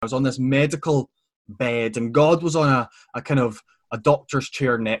I was on this medical bed, and God was on a kind of a doctor's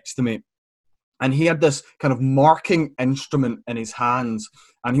chair next to me. And he had this kind of marking instrument in his hands,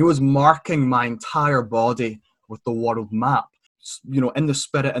 and he was marking my entire body with the world map. You know, in the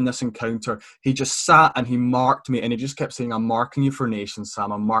spirit, in this encounter, he just sat and he marked me, and he just kept saying, I'm marking you for nations,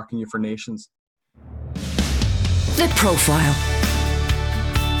 Sam, I'm marking you for nations. The Profile.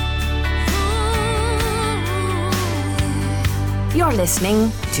 You're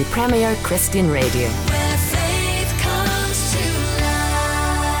listening to Premier Christian Radio.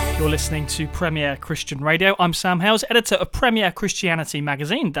 You're listening to Premier Christian Radio. I'm Sam Hales, editor of Premier Christianity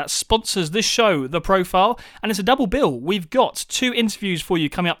magazine that sponsors this show, The Profile, and it's a double bill. We've got 2 interviews for you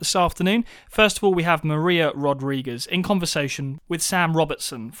coming up this afternoon. First of all, we have Maria Rodriguez in conversation with Sam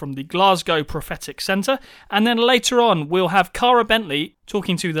Robertson from the Glasgow Prophetic Centre, and then later on we'll have Cara Bentley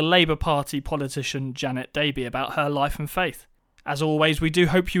talking to the Labour Party politician Janet Daby about her life and faith. As always, we do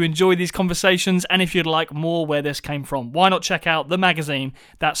hope you enjoy these conversations, and if you'd like more where this came from, why not check out the magazine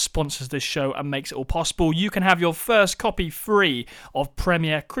that sponsors this show and makes it all possible. You can have your first copy free of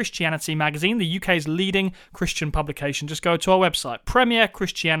Premier Christianity magazine, the UK's leading Christian publication. Just go to our website,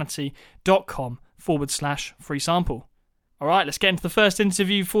 premierchristianity.com/free sample. All right, let's get into the first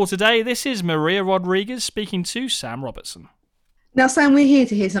interview for today. This is Maria Rodriguez speaking to Sam Robertson. Now, Sam, we're here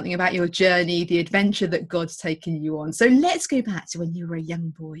to hear something about your journey, the adventure that God's taken you on. So let's go back to when you were a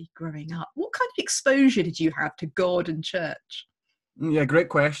young boy growing up. What kind of exposure did you have to God and church? Yeah, great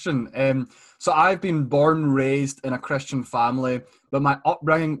question. So I've been born and raised in a Christian family, but my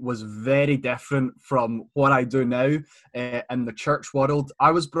upbringing was very different from what I do now in the church world.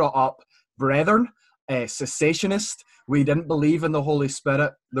 I was brought up Brethren, cessationist. We didn't believe in the Holy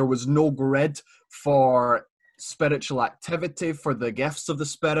Spirit. There was no grid for spiritual activity, for the gifts of the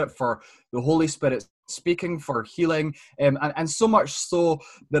Spirit, for the Holy Spirit speaking, for healing, and so much so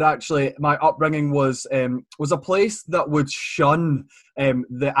that actually my upbringing was a place that would shun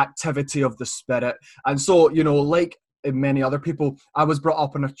the activity of the Spirit. And so, you know, like many other people, I was brought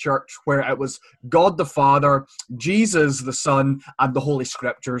up in a church where it was God the Father, Jesus the Son, and the Holy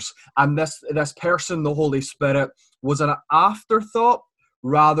Scriptures. And this person, the Holy Spirit, was an afterthought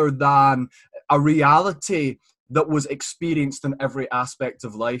rather than a reality that was experienced in every aspect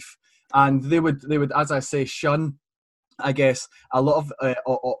of life. And they would, as I say, shun, I guess, a lot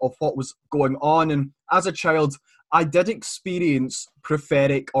of what was going on. And as a child, I did experience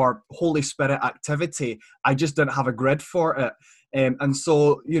prophetic or Holy Spirit activity. I just didn't have a grid for it. And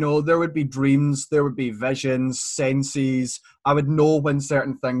so, you know, there would be dreams, there would be visions, senses. I would know when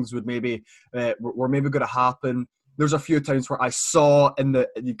certain things would were maybe going to happen. There's a few times where I saw in the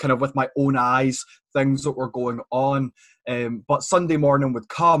kind of with my own eyes things that were going on. But Sunday morning would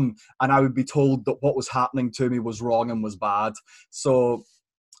come and I would be told that what was happening to me was wrong and was bad. So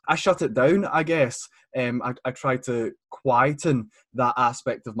I shut it down, I guess. I tried to quieten that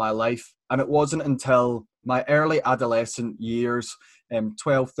aspect of my life. And it wasn't until my early adolescent years,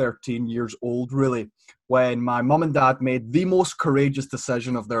 12, 13 years old really, when my mum and dad made the most courageous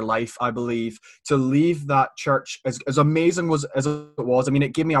decision of their life, I believe, to leave that church as amazing as it was. I mean,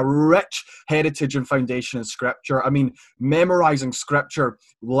 it gave me a rich heritage and foundation in Scripture. I mean, memorizing Scripture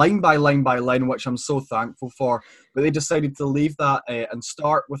line by line by line, which I'm so thankful for. But they decided to leave that and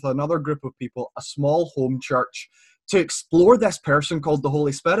start with another group of people, a small home church, to explore this person called the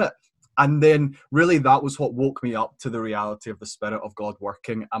Holy Spirit. And then really that was what woke me up to the reality of the Spirit of God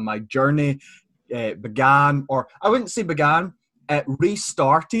working. And my journey began, or I wouldn't say began, it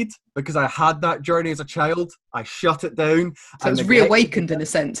restarted because I had that journey as a child. I shut it down. So it was reawakened in a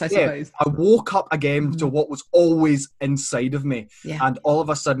sense, I suppose. I woke up again to what was always inside of me. Yeah. And all of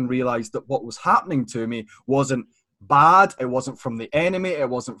a sudden realised that what was happening to me wasn't bad. It wasn't from the enemy. It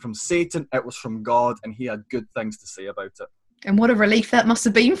wasn't from Satan. It was from God, and he had good things to say about it. And what a relief that must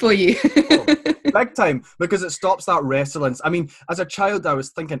have been for you. Big time, because it stops that resilience. I mean, as a child, I was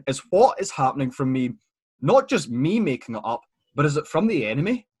thinking, is what is happening from me, not just me making it up, but is it from the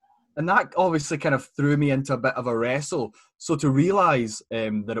enemy? And that obviously kind of threw me into a bit of a wrestle. So to realise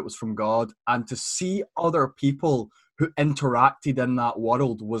that it was from God and to see other people who interacted in that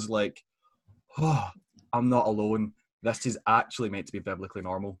world was like, oh, I'm not alone. This is actually meant to be biblically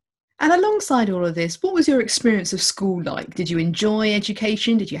normal. And alongside all of this, what was your experience of school like? Did you enjoy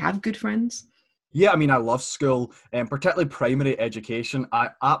education? Did you have good friends? Yeah, I mean, I love school, particularly primary education. I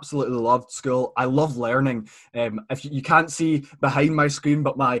absolutely loved school. I love learning. If you can't see behind my screen,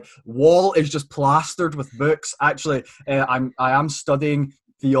 but my wall is just plastered with books. Actually, I am studying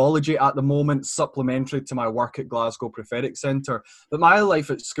theology at the moment, supplementary to my work at Glasgow Prophetic Centre. But my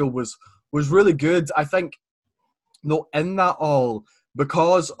life at school was really good. I think, in that all,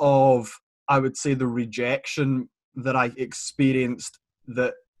 because of, I would say, the rejection that I experienced,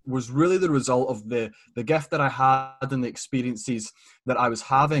 that was really the result of the gift that I had and the experiences that I was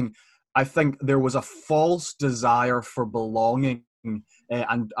having. I think there was a false desire for belonging,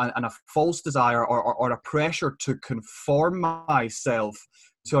 and a false desire or a pressure to conform myself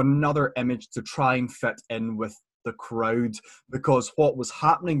to another image to try and fit in with the crowd, because what was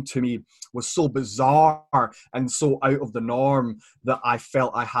happening to me was so bizarre and so out of the norm that I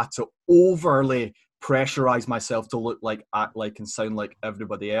felt I had to overly pressurize myself to look like, act like, and sound like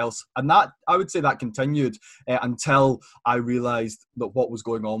everybody else. And that, I would say, that continued until I realized that what was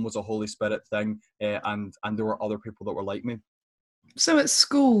going on was a Holy Spirit thing, and there were other people that were like me. So at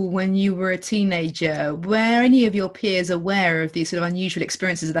school, when you were a teenager, were any of your peers aware of these sort of unusual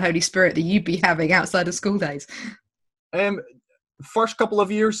experiences of the Holy Spirit that you'd be having outside of school days? First couple of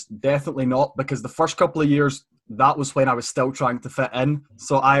years, definitely not, because the first couple of years, that was when I was still trying to fit in.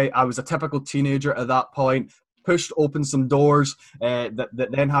 So I was a typical teenager at that point, pushed open some doors that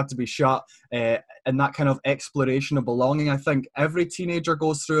then had to be shut, and that kind of exploration of belonging. I think every teenager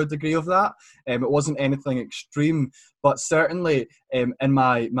goes through a degree of that. It wasn't anything extreme, but certainly in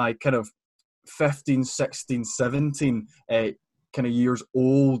my kind of 15, 16, 17 kind of years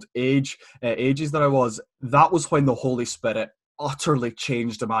old ages that I was, that was when the Holy Spirit utterly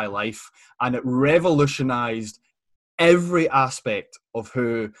changed my life, and it revolutionized every aspect of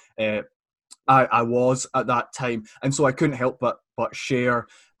who I was at that time. And so I couldn't help but share,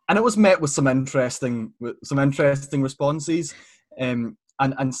 and it was met with some interesting responses, and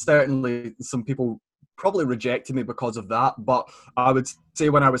certainly some people probably rejected me because of that. But I would say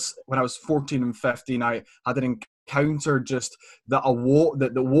when I was 14 and 15, I had an encounter just that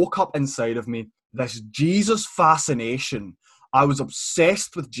woke up inside of me, this Jesus fascination. I was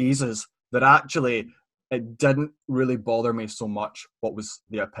obsessed with Jesus, that actually it didn't really bother me so much what was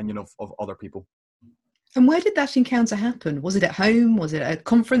the opinion of other people. And where did that encounter happen? Was it at home? Was it a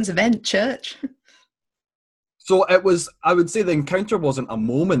conference, event, church? So it was, I would say the encounter wasn't a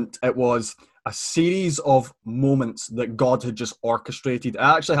moment, it was a series of moments that God had just orchestrated. It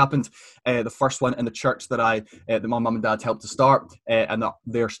actually happened, the first one in the church that my mum and dad helped to start, and that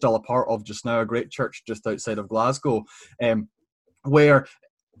they're still a part of just now, a great church just outside of Glasgow, where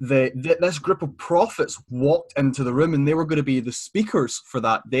this group of prophets walked into the room, and they were going to be the speakers for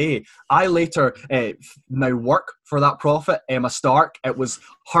that day. I later now work for that prophet, Emma Stark. It was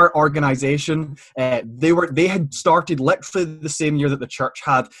her organisation. They had started literally the same year that the church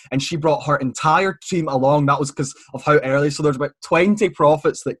had, and she brought her entire team along. That was because of how early. So there's about 20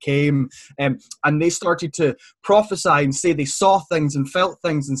 prophets that came, and they started to prophesy and say they saw things and felt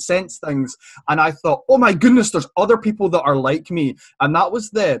things and sensed things. And I thought, oh my goodness, there's other people that are like me. And that was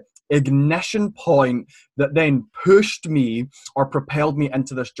the ignition point that then pushed me or propelled me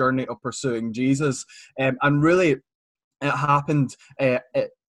into this journey of pursuing Jesus. And really, it happened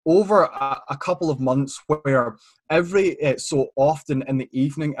over a couple of months, where every so often in the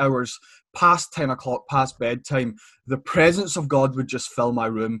evening hours, past 10 o'clock, past bedtime, the presence of God would just fill my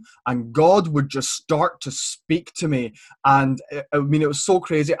room, and God would just start to speak to me. And I mean, it was so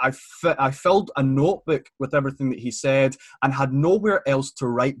crazy. I filled a notebook with everything that he said and had nowhere else to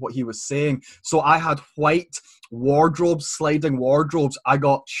write what he was saying. So I had white wardrobes, sliding wardrobes. I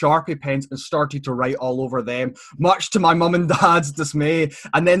got Sharpie pens and started to write all over them, much to my mum and dad's dismay.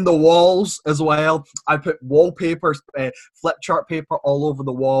 And then the walls as well. I put wallpaper, flip chart paper all over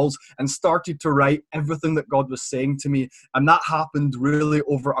the walls, and started to write everything that God was saying to me. And that happened really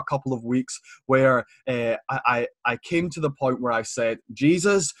over a couple of weeks, where I came to the point where I said,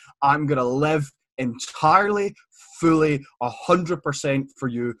 Jesus, I'm going to live entirely, fully, 100% for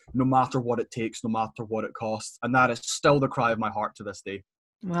you, no matter what it takes, no matter what it costs. And that is still the cry of my heart to this day.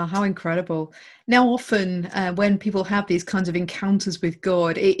 Wow, how incredible. Now, often when people have these kinds of encounters with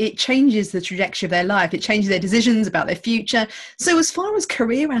God, it changes the trajectory of their life. It changes their decisions about their future. So as far as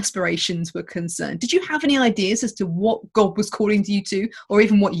career aspirations were concerned, did you have any ideas as to what God was calling you to, or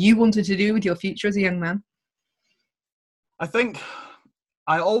even what you wanted to do with your future as a young man? I think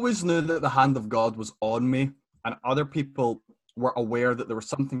I always knew that the hand of God was on me, and other people were aware that there was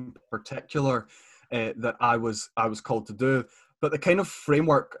something particular that I was called to do. But the kind of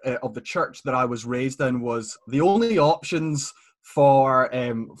framework of the church that I was raised in was the only options for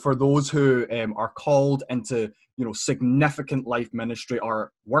those who are called into, significant life ministry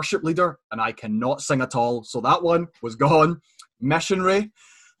are worship leader, and I cannot sing at all, so that one was gone. Missionary,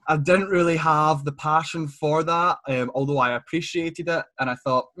 I didn't really have the passion for that, although I appreciated it, and I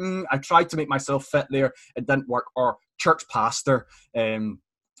thought, I tried to make myself fit there, it didn't work. Or church pastor, and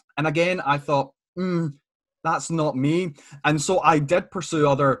again I thought, that's not me. And so I did pursue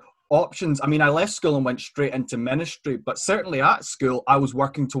other options. I mean, I left school and went straight into ministry, but certainly at school, I was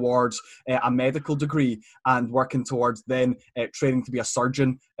working towards a medical degree and working towards then training to be a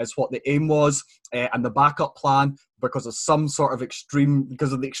surgeon is what the aim was. And the backup plan, because of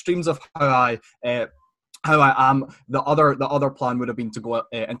the extremes of how I am, the other plan would have been to go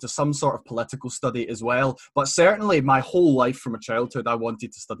into some sort of political study as well. But certainly my whole life from a childhood, I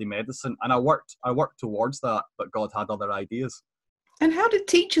wanted to study medicine, and I worked towards that, but God had other ideas. And how did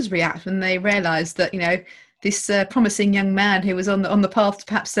teachers react when they realised that, this promising young man who was on the path to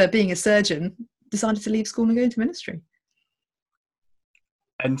perhaps being a surgeon decided to leave school and go into ministry?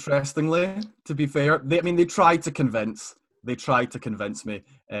 Interestingly, to be fair, they tried to convince me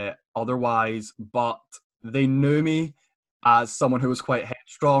otherwise, but they knew me as someone who was quite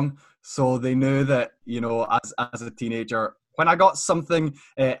headstrong. So they knew that, as a teenager, when I got something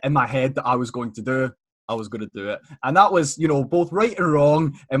in my head that I was going to do, I was going to do it. And that was, both right and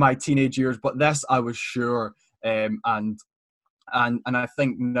wrong in my teenage years, but this I was sure. And I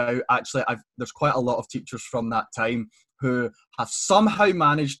think now, actually, there's quite a lot of teachers from that time who have somehow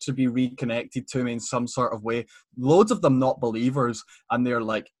managed to be reconnected to me in some sort of way. Loads of them not believers, and they're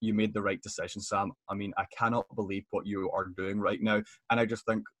like, you made the right decision, Sam. I mean, I cannot believe what you are doing right now. And I just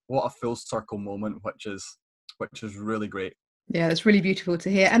think, what a full circle moment, which is really great. Yeah, that's really beautiful to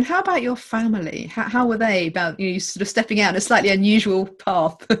hear. And how about your family? How were they about you sort of stepping out on a slightly unusual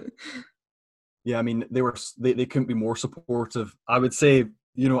path? Yeah, I mean, they couldn't be more supportive. I would say,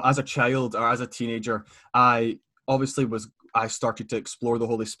 as a child or as a teenager, I started to explore the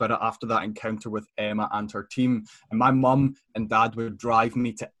Holy Spirit after that encounter with Emma and her team. And my mum and dad would drive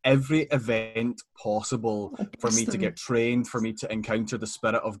me to every event possible for me to get trained, for me to encounter the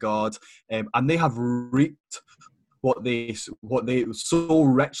Spirit of God. And they have reaped what they so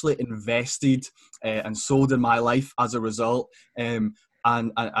richly invested and sowed in my life as a result. And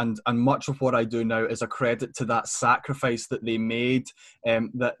much of what I do now is a credit to that sacrifice that they made.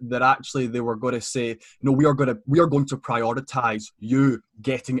 That actually they were going to say, no, we are going to prioritize you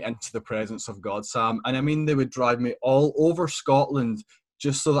getting into the presence of God, Sam. And I mean, they would drive me all over Scotland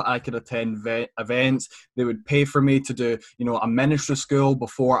just so that I could attend events. They would pay for me to do, a ministry school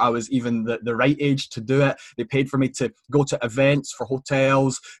before I was even the right age to do it. They paid for me to go to events for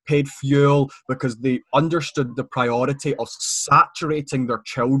hotels, paid fuel, because they understood the priority of saturating their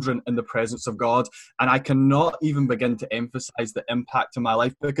children in the presence of God. And I cannot even begin to emphasize the impact in my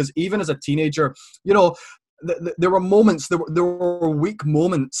life, because even as a teenager, there were moments, there were weak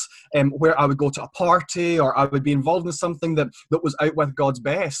moments where I would go to a party or I would be involved in something that was out with God's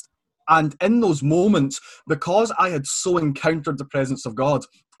best. And in those moments, because I had so encountered the presence of God,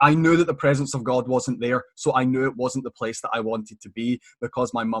 I knew that the presence of God wasn't there. So I knew it wasn't the place that I wanted to be,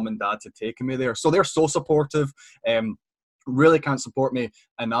 because my mum and dad had taken me there. So they're so supportive, really can't support me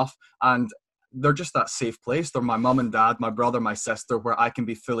enough. And they're just that safe place. They're my mum and dad, my brother, my sister, where I can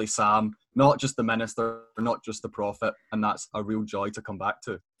be fully Sam, not just the minister, not just the prophet. And that's a real joy to come back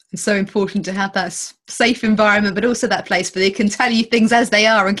to. It's so important to have that safe environment, but also that place where they can tell you things as they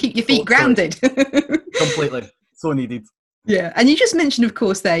are and keep your feet grounded. Completely. So needed. Yeah. And you just mentioned, of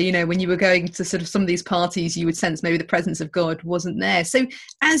course, there, when you were going to sort of some of these parties, you would sense maybe the presence of God wasn't there. So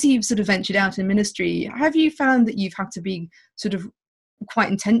as you've sort of ventured out in ministry, have you found that you've had to be sort of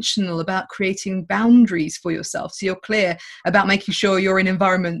quite intentional about creating boundaries for yourself, so you're clear about making sure you're in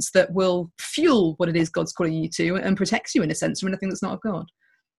environments that will fuel what it is God's calling you to and protects you in a sense from anything that's not of God?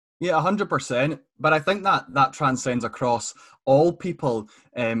 Yeah, 100%. But I think that transcends across all people,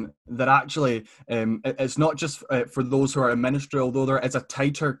 that actually it's not just for those who are in ministry, although there is a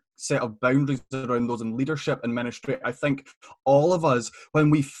tighter set of boundaries around those in leadership and ministry. I think all of us, when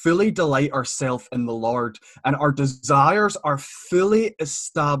we fully delight ourselves in the Lord and our desires are fully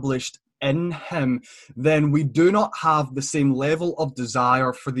established in Him, then we do not have the same level of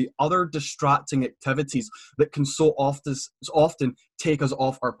desire for the other distracting activities that can so often take us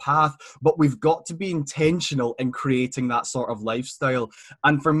off our path. But we've got to be intentional in creating that sort of lifestyle.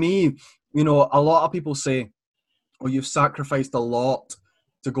 And for me, a lot of people say, oh, you've sacrificed a lot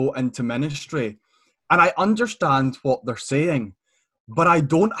to go into ministry. And I understand what they're saying, but I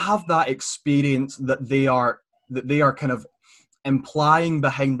don't have that experience that they are kind of implying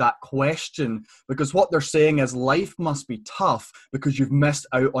behind that question, because what they're saying is life must be tough because you've missed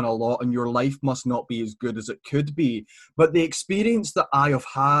out on a lot and your life must not be as good as it could be. But the experience that I have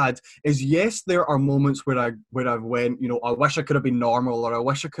had is, yes, there are moments where I've went, I wish I could have been normal, or I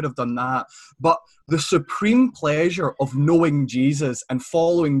wish I could have done that. But the supreme pleasure of knowing Jesus and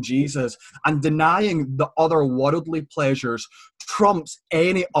following Jesus and denying the other worldly pleasures trumps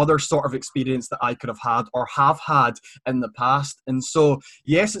any other sort of experience that I could have had or have had in the past. And so,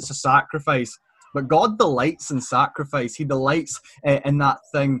 yes, it's a sacrifice, but God delights in sacrifice. He delights in that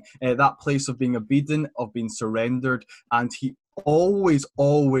thing, that place of being obedient, of being surrendered, and he always,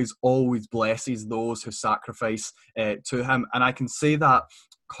 always, always blesses those who sacrifice to him. And I can say that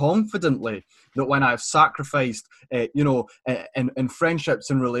confidently, that when I've sacrificed, in friendships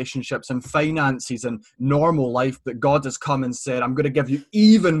and relationships and finances and normal life, that God has come and said, I'm going to give you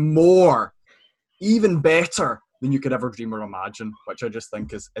even more, even better than you could ever dream or imagine, which I just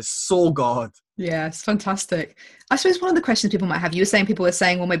think is so God. Yeah, it's fantastic. I suppose one of the questions people might have, you were saying, people are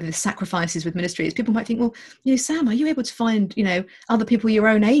saying, well, maybe the sacrifices with ministries, people might think, well, Sam, are you able to find, other people your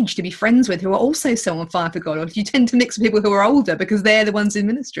own age to be friends with who are also so on fire for God? Or do you tend to mix with people who are older because they're the ones in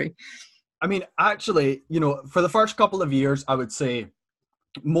ministry? I mean, actually, for the first couple of years, I would say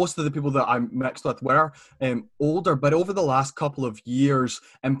most of the people that I'm mixed with were older, but over the last couple of years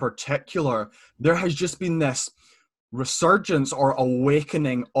in particular, there has just been this resurgence or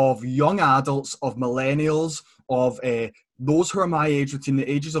awakening of young adults, of millennials, of those who are my age, between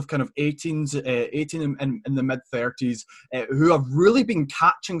the ages of kind of 18 and in the mid-30s, who have really been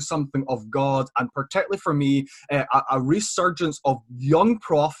catching something of God, and particularly for me, a resurgence of young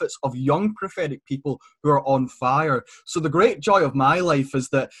prophets, of young prophetic people who are on fire. So the great joy of my life is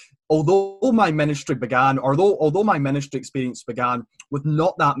that although my ministry experience began with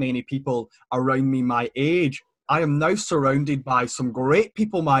not that many people around me my age, I am now surrounded by some great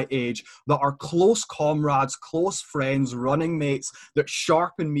people my age that are close comrades, close friends, running mates that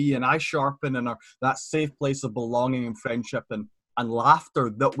sharpen me and I sharpen, and are that safe place of belonging and friendship and laughter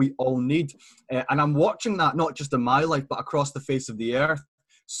that we all need. And I'm watching that not just in my life, but across the face of the earth.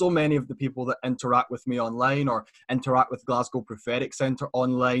 So many of the people that interact with me online or interact with Glasgow Prophetic Centre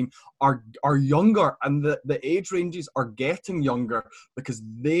online are younger, and the age ranges are getting younger because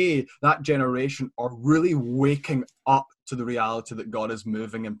that generation, are really waking up to the reality that God is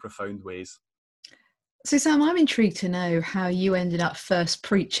moving in profound ways. So Sam, I'm intrigued to know how you ended up first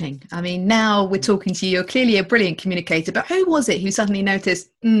preaching. I mean, now we're talking to you, you're clearly a brilliant communicator, but who was it who suddenly noticed,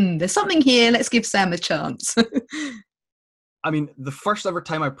 there's something here, let's give Sam a chance? I mean, the first ever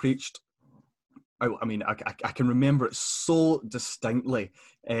time I preached, I can remember it so distinctly,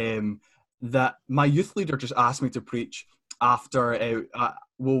 that my youth leader just asked me to preach after,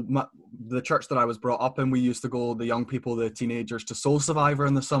 the church that I was brought up in, we used to go, the young people, the teenagers, to Soul Survivor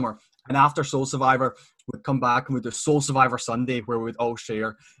in the summer. And after Soul Survivor, we'd come back and we'd do Soul Survivor Sunday, where we'd all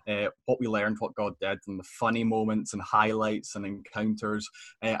share what we learned, what God did, and the funny moments and highlights and encounters.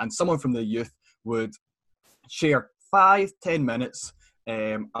 And someone from the youth would share 5-10 minutes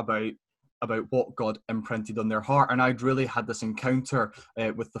about what God imprinted on their heart. And I'd really had this encounter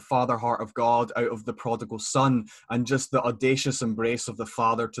with the father heart of God out of the prodigal son, and just the audacious embrace of the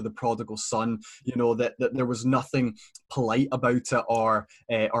father to the prodigal son, that there was nothing polite about it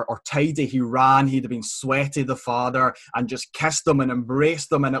or tidy. He ran, he'd have been sweaty, the father, and just kissed them and embraced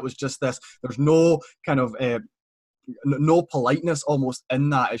them. And it was just this, there's no kind of no politeness almost in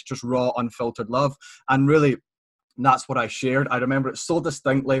that. It's just raw, unfiltered love. And really, that's what I shared. I remember it so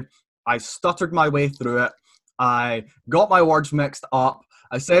distinctly. I stuttered my way through it. I got my words mixed up.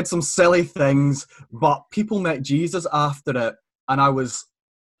 I said some silly things, but people met Jesus after it, and I was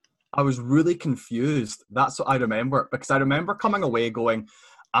really confused. That's what I remember, because I remember coming away going,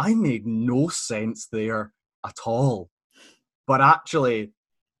 I made no sense there at all. But actually,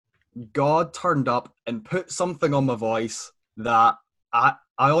 God turned up and put something on my voice that I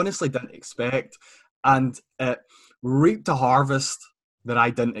honestly didn't expect, and it reaped a harvest that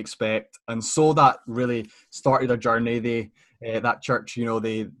I didn't expect. And so that really started a journey. That church,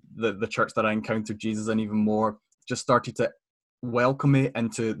 the church that I encountered Jesus in even more, just started to welcome me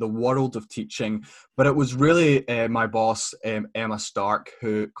into the world of teaching. But it was really my boss, Emma Stark,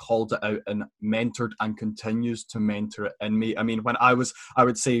 who called it out and mentored and continues to mentor it in me. I mean, when I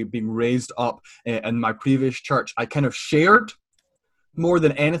would say, being raised up in my previous church, I kind of shared more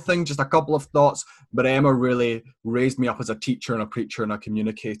than anything, just a couple of thoughts, but Emma really raised me up as a teacher and a preacher and a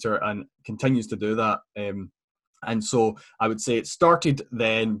communicator, and continues to do that. And so I would say it started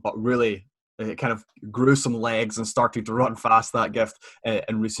then, but really it kind of grew some legs and started to run fast, that gift,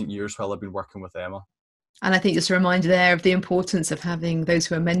 in recent years while I've been working with Emma. And I think just a reminder there of the importance of having those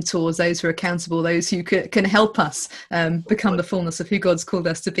who are mentors, those who are accountable, those who can help us become the fullness of who God's called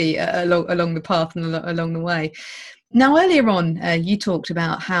us to be along the path and along the way. Now, earlier on, you talked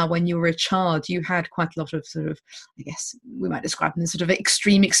about how when you were a child, you had quite a lot of sort of, I guess we might describe them as sort of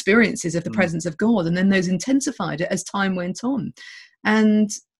extreme experiences of the presence of God, and then those intensified as time went on. And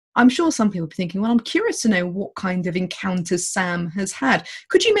I'm sure some people are thinking, well, I'm curious to know what kind of encounters Sam has had.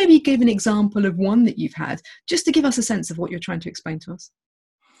 Could you maybe give an example of one that you've had, just to give us a sense of what you're trying to explain to us?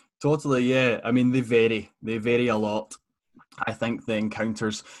 Totally, yeah. I mean, they vary. They vary a lot. I think the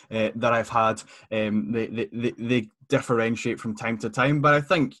encounters that I've had, they differentiate from time to time. But I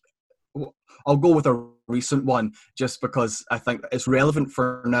think I'll go with a recent one just because I think it's relevant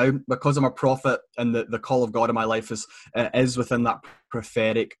for now, because I'm a prophet and the call of God in my life is within that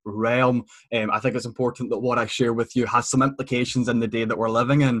prophetic realm. I think it's important that what I share with you has some implications in the day that we're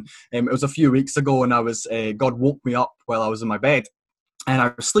living in. It was a few weeks ago, and God woke me up while I was in my bed. And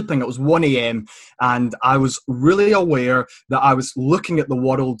I was sleeping. It was 1 a.m. and I was really aware that I was looking at the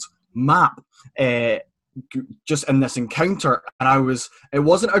world map just in this encounter. And it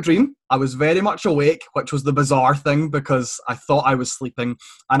wasn't a dream. I was very much awake, which was the bizarre thing because I thought I was sleeping.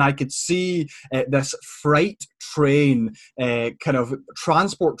 And I could see this freight train, kind of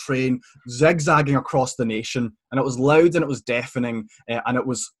transport train, zigzagging across the nation. And it was loud and it was deafening. And it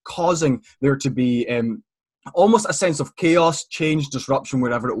was causing there to be almost a sense of chaos, change, disruption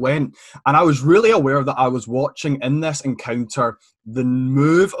wherever it went. And I was really aware that I was watching in this encounter the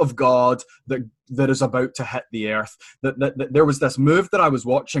move of God that is about to hit the earth. That there was this move that I was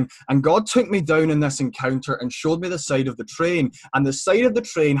watching, and God took me down in this encounter and showed me the side of the train. And the side of the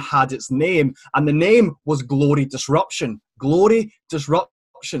train had its name, and the name was Glory Disruption. Glory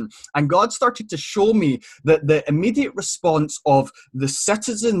Disruption. And God started to show me that the immediate response of the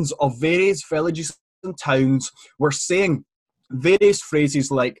citizens of various villages and towns were saying various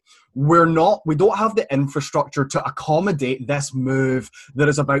phrases like, we don't have the infrastructure to accommodate this move that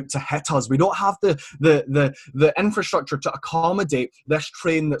is about to hit us. We don't have the infrastructure to accommodate this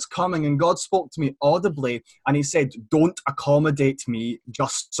train that's coming. And God spoke to me audibly and he said, don't accommodate me,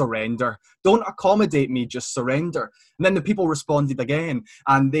 just surrender. Don't accommodate me, just surrender. And then the people responded again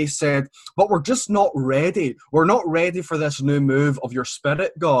and they said, but we're just not ready. We're not ready for this new move of your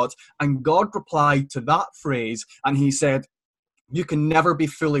spirit, God. And God replied to that phrase and he said, you can never be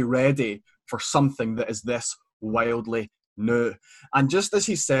fully ready for something that is this wildly new. And just as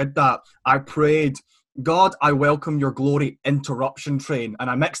he said that, I prayed, God, I welcome your glory interruption train. And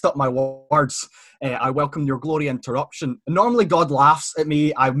I mixed up my words. I welcome your glory interruption. Normally God laughs at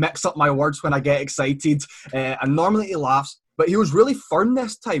me. I mix up my words when I get excited. And normally he laughs. But he was really firm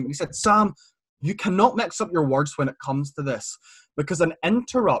this time. He said, Sam, you cannot mix up your words when it comes to this. Because an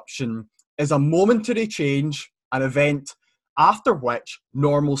interruption is a momentary change, an event, after which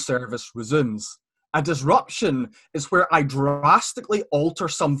normal service resumes. A disruption is where I drastically alter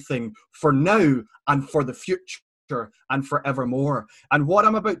something for now and for the future and forevermore. And what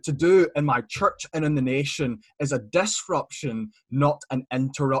I'm about to do in my church and in the nation is a disruption, not an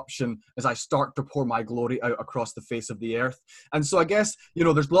interruption, as I start to pour my glory out across the face of the earth. And so I guess,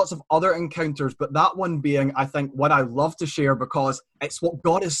 there's lots of other encounters, but that one being, I think, what I love to share because it's what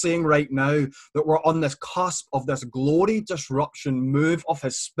God is saying right now, that we're on this cusp of this glory disruption move of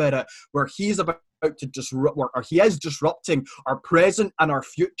his spirit, where he's about to disrupt, or he is disrupting our present and our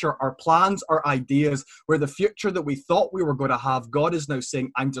future, our plans, our ideas, where the future that we thought we were going to have, God is now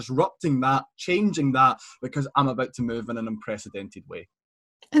saying, I'm disrupting that, changing that, because I'm about to move in an unprecedented way.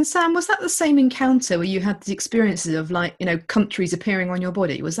 And Sam, was that the same encounter where you had the experiences of countries appearing on your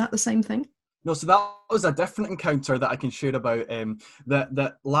body? Was that the same thing? No, so that was a different encounter that I can share about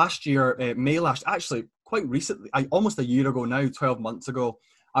that last year, actually quite recently, almost a year ago now, 12 months ago,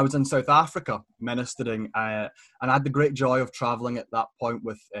 I was in South Africa ministering, and I had the great joy of travelling at that point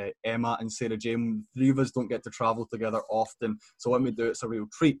with Emma and Sarah Jane. The three of us don't get to travel together often, so when we do, it's a real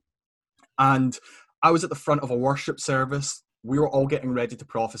treat. And I was at the front of a worship service. We were all getting ready to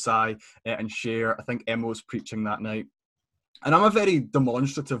prophesy and share. I think Emma was preaching that night. And I'm a very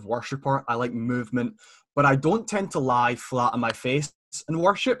demonstrative worshipper. I like movement, but I don't tend to lie flat on my face in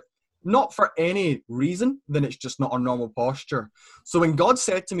worship. Not for any reason, then it's just not our normal posture. So when God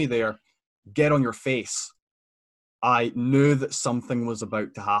said to me there, get on your face, I knew that something was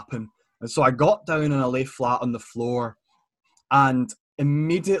about to happen. And so I got down and I lay flat on the floor. And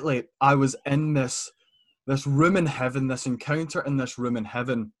immediately I was in this room in heaven, this encounter in this room in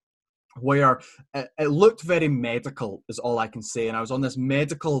heaven, where it looked very medical, is all I can say. And I was on this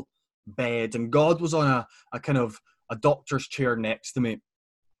medical bed, and God was on a kind of a doctor's chair next to me.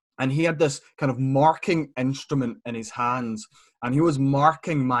 And he had this kind of marking instrument in his hands, and he was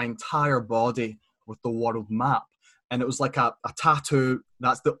marking my entire body with the world map. And it was like a tattoo.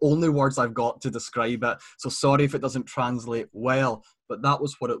 That's the only words I've got to describe it. So sorry if it doesn't translate well, but that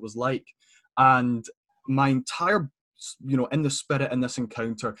was what it was like. And my entire in the spirit in this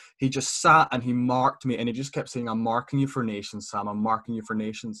encounter, he just sat and he marked me, and he just kept saying, I'm marking you for nations, Sam, I'm marking you for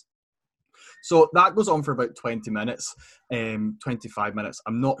nations. So that goes on for about 20 minutes, 25 minutes.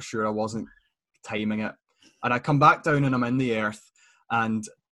 I'm not sure, I wasn't timing it. And I come back down and I'm in the earth, and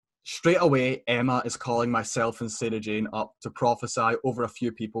straight away, Emma is calling myself and Sarah Jane up to prophesy over a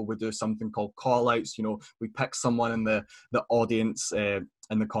few people. We do something called call-outs. We pick someone in the audience, in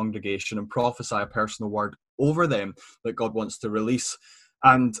the congregation, and prophesy a personal word over them that God wants to release.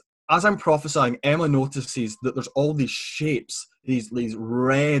 And as I'm prophesying, Emma notices that there's all these shapes, these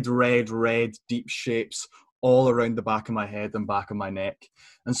red, deep shapes all around the back of my head and back of my neck.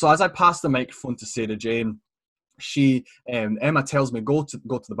 And so as I pass the microphone to Sarah Jane, Emma tells me, go to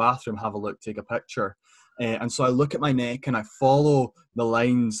the bathroom, have a look, take a picture. And so I look at my neck and I follow the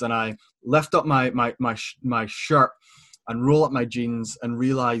lines, and I lift up my shirt and roll up my jeans and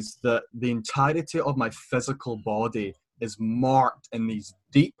realize that the entirety of my physical body is marked in these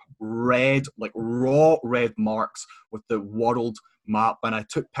deep red, like raw red marks with the world map. And I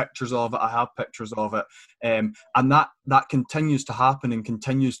took pictures of it. I have pictures of it. And that continues to happen and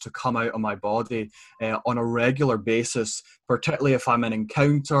continues to come out of my body on a regular basis, particularly if I'm in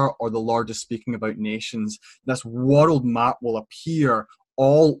encounter or the Lord is speaking about nations. This world map will appear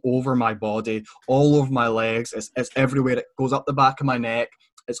all over my body, all over my legs. It's everywhere. It goes up the back of my neck.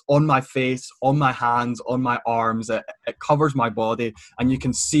 It's on my face, on my hands, on my arms. It covers my body, and you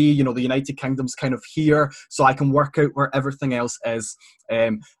can see, the United Kingdom's kind of here, so I can work out where everything else is.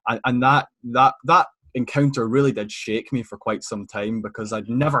 And that encounter really did shake me for quite some time, because I'd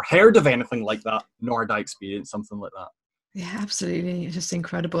never heard of anything like that, nor had I experienced something like that. Yeah, absolutely. It's just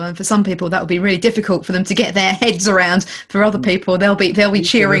incredible. And for some people, that would be really difficult for them to get their heads around. For other people, they'll be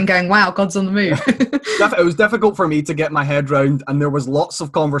cheering, going, wow, God's on the move. It was difficult for me to get my head round, and there was lots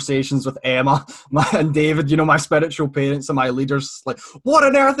of conversations with Emma and David, my spiritual parents and my leaders, like, what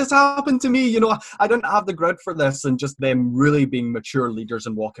on earth has happened to me? I didn't have the grid for this, and just them really being mature leaders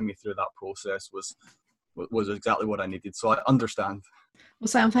and walking me through that process was exactly what I needed. So I understand. Well,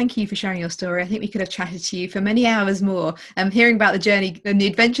 Sam, thank you for sharing your story. I think we could have chatted to you for many hours more, hearing about the journey and the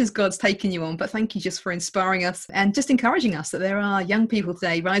adventures God's taken you on. But thank you just for inspiring us and just encouraging us that there are young people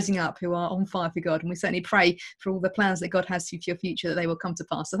today rising up who are on fire for God. And we certainly pray for all the plans that God has for your future, that they will come to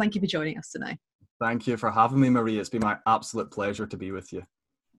pass. So thank you for joining us today. Thank you for having me, Marie. It's been my absolute pleasure to be with you.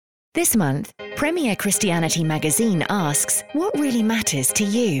 This month, Premier Christianity magazine asks, what really matters to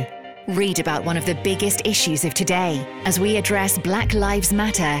you? Read about one of the biggest issues of today as we address Black Lives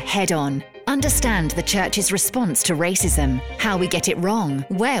Matter head-on. Understand the church's response to racism, how we get it wrong,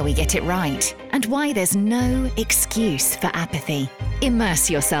 where we get it right, and why there's no excuse for apathy. Immerse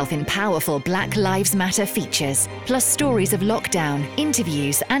yourself in powerful Black Lives Matter features, plus stories of lockdown,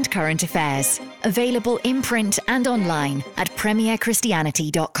 interviews, and current affairs. Available in print and online at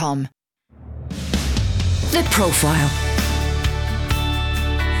premierchristianity.com. The Profile.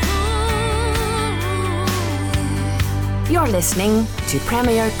 You're listening to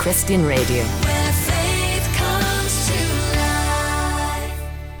Premier Christian Radio. Where faith comes to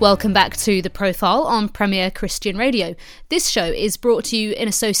life. Welcome back to The Profile on Premier Christian Radio. This show is brought to you in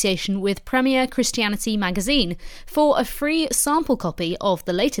association with Premier Christianity magazine. For a free sample copy of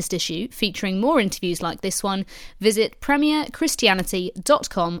the latest issue featuring more interviews like this one, visit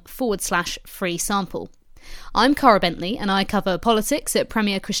premierchristianity.com/free sample. I'm Cara Bentley and I cover politics at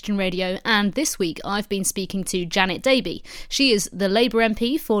Premier Christian Radio, and this week I've been speaking to Janet Daby. She is the Labour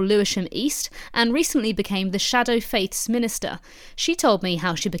MP for Lewisham East and recently became the Shadow Faiths Minister. She told me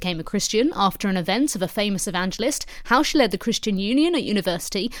how she became a Christian after an event of a famous evangelist, how she led the Christian Union at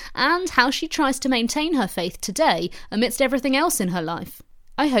university, and how she tries to maintain her faith today amidst everything else in her life.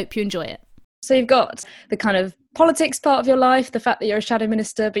 I hope you enjoy it. So you've got the kind of politics part of your life, the fact that you're a shadow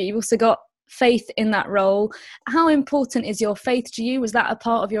minister, but you've also got faith in that role. How important is your faith to you? Was that a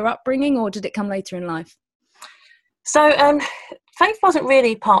part of your upbringing, or did it come later in life? So faith wasn't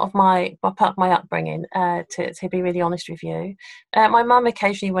really part of my upbringing, to be really honest with you. My mum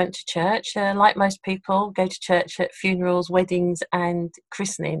occasionally went to church, like most people, go to church at funerals, weddings and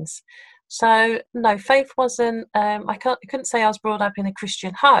christenings. So no, faith wasn't. I couldn't say I was brought up in a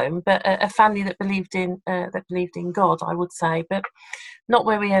Christian home, but a family that believed in God, I would say, but not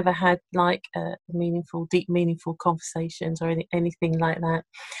where we ever had like deep, meaningful conversations or anything like that.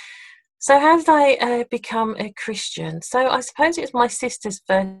 So how did I become a Christian? So I suppose it was my sister's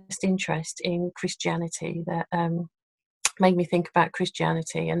first interest in Christianity that made me think about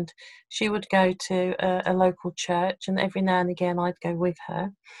Christianity. And she would go to a local church, and every now and again I'd go with her.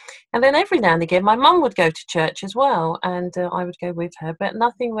 And then every now and again my mum would go to church as well, and I would go with her, but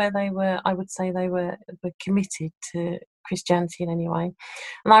nothing where they were, I would say they were committed to Christianity in any way.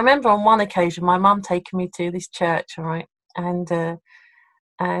 And I remember on one occasion my mum taking me to this church, all right, and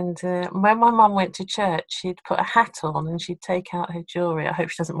when my mum went to church, she'd put a hat on and she'd take out her jewellery. I hope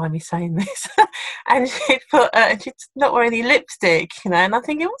she doesn't mind me saying this. And she'd not wear any lipstick, you know. And I'm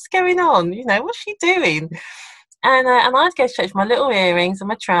thinking, what's going on? You know, what's she doing? And I'd go to church with my little earrings and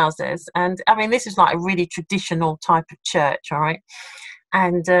my trousers. And I mean, this is like a really traditional type of church, all right.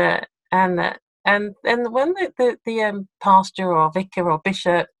 And when the pastor or vicar or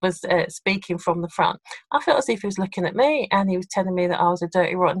bishop was speaking from the front, I felt as if he was looking at me, and he was telling me that I was a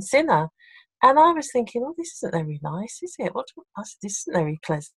dirty, rotten sinner. And I was thinking, oh, this isn't very nice, is it? This isn't very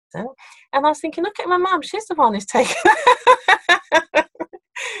pleasant. And I was thinking, look at my mum, she's the one who's taken.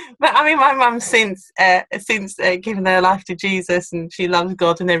 But I mean, my mum's since given her life to Jesus, and she loves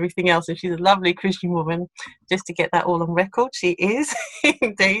God and everything else, and she's a lovely Christian woman. Just to get that all on record, she is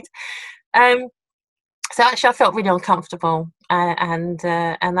indeed. So actually I felt really uncomfortable, and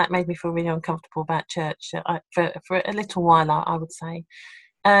that made me feel really uncomfortable about church for a little while, I would say.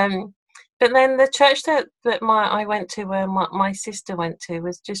 But then the church that I went to, where my sister went to,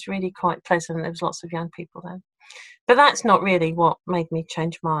 was just really quite pleasant. There was lots of young people there. But that's not really what made me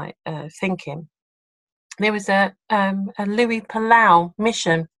change my thinking. There was a Louis Palau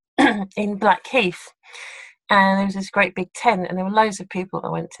mission in Blackheath. And there was this great big tent, and there were loads of people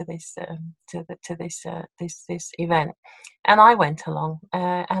that went to this this event, and I went along.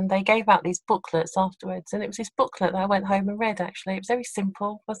 And they gave out these booklets afterwards, and it was this booklet that I went home and read. Actually, it was very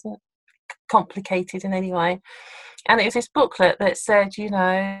simple, wasn't complicated in any way, and it was this booklet that said, you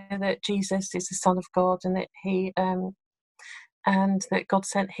know, that Jesus is the Son of God, and that and that God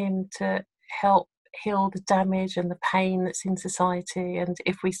sent him to help heal the damage and the pain that's in society, and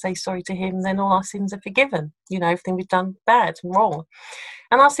if we say sorry to him, then all our sins are forgiven, you know, everything we've done bad and wrong.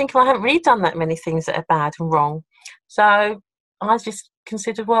 And I was thinking, well, I haven't really done that many things that are bad and wrong, so I just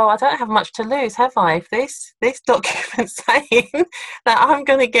considered, well, I don't have much to lose, have I, if this document's saying that I'm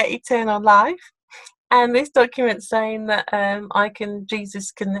going to get eternal life, and this document saying that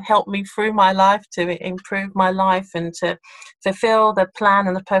Jesus can help me through my life to improve my life and to fulfill the plan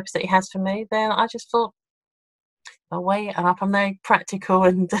and the purpose that he has for me, then I just thought, I'll weigh it up. I'm very practical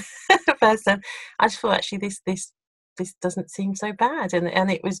and person. I just thought, actually, this doesn't seem so bad,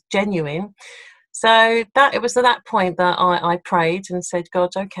 and it was genuine. So it was at that point that I prayed and said,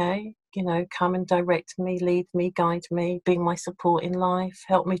 God, okay, you know, come and direct me, lead me, guide me, be my support in life,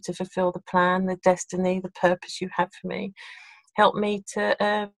 help me to fulfill the plan, the destiny, the purpose you have for me, help me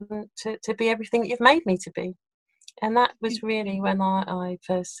to be everything that you've made me to be. And that was really when I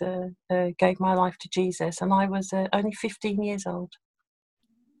first gave my life to Jesus, and I was only 15 years old.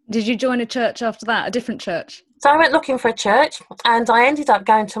 Did you join a church after that, a different church? So I went looking for a church, and I ended up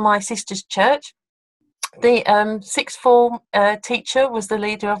going to my sister's church. The sixth form teacher was the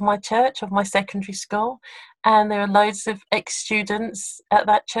leader of my church, of my secondary school, and there were loads of ex-students at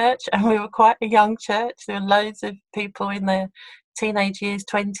that church, and we were quite a young church. There were loads of people in their teenage years,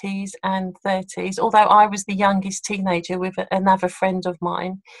 20s and 30s, although I was the youngest teenager with another friend of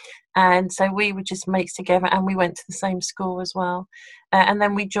mine. And so we were just mates together, and we went to the same school as well. And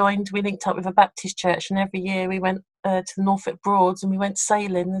then we linked up with a Baptist church, and every year we went to the Norfolk Broads, and we went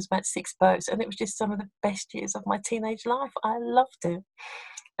sailing. There's about 6 boats, and it was just some of the best years of my teenage life. I loved it.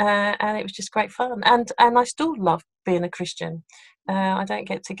 And it was just great fun. And I still love being a Christian. I don't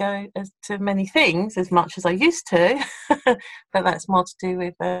get to go to many things as much as I used to, but that's more to do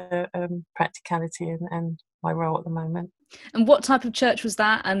with practicality and my role at the moment. And what type of church was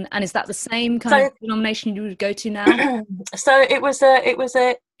that? And is that the same kind of denomination you would go to now? So it was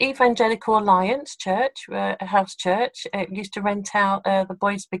a Evangelical Alliance church, a house church. It used to rent out the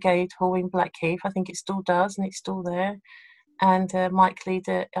Boys Brigade Hall in Blackheath. I think it still does, and it's still there. And Mike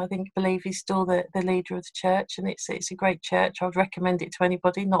Leader, believe he's still the leader of the church, and it's a great church. I would recommend it to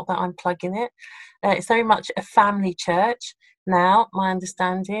anybody, not that I'm plugging it. It's very much a family church now, my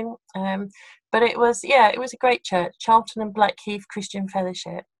understanding. But it was a great church, Charlton and Blackheath Christian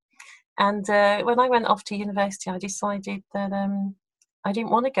Fellowship. And when I went off to university, I decided that I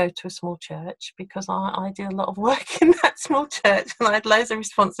didn't want to go to a small church, because I did a lot of work in that small church, and I had loads of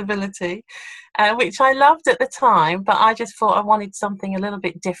responsibility, which I loved at the time, but I just thought I wanted something a little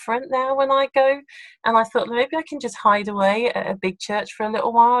bit different now when I go. And I thought, maybe I can just hide away at a big church for a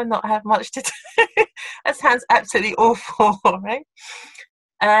little while and not have much to do. That sounds absolutely awful, right?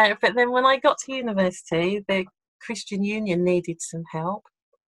 But then when I got to university, the Christian Union needed some help.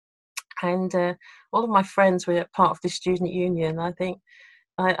 And all of my friends were part of the student union. I think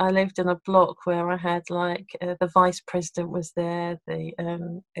I lived in a block where I had the vice president was there, the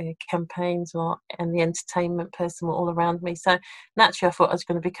campaigns and the entertainment person were all around me. So naturally I thought I was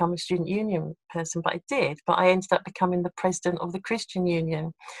going to become a student union person, but I did. But I ended up becoming the president of the Christian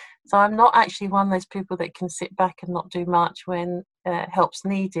Union. So I'm not actually one of those people that can sit back and not do much when help's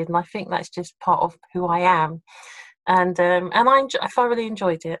needed. And I think that's just part of who I am. And I thoroughly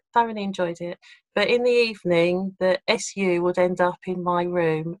enjoyed it. But in the evening, the SU would end up in my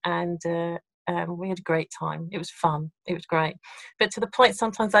room, and we had a great time. It was fun. It was great. But to the point,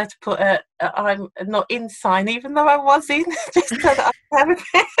 sometimes I had to put a "I'm not in" sign, even though I was in, just so that I could have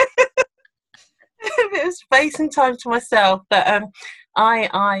a bit of space and time to myself. But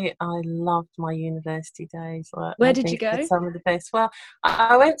I loved my university days. Where did you go? Some of the best. Well,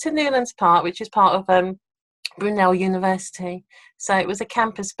 I went to Newlands Park, which is part of Brunel University. So it was a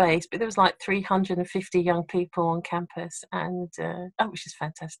campus base, but there was 350 young people on campus, and which is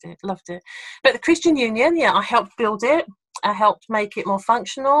fantastic. Loved it. But the Christian Union, I helped build it. I helped make it more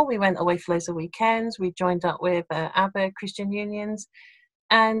functional. We went away for loads of weekends. We joined up with other Christian unions,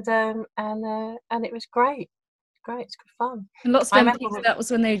 and it was great. It's good fun. And lots of MPs, that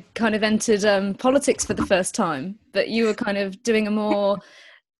was when they kind of entered politics for the first time, but you were kind of doing a more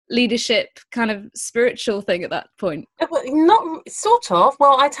leadership kind of spiritual thing at that point. Not sort of.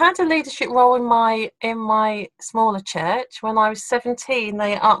 Well, I'd had a leadership role in my smaller church. When I was 17,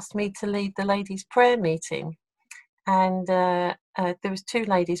 they asked me to lead the ladies' prayer meeting, and there was 2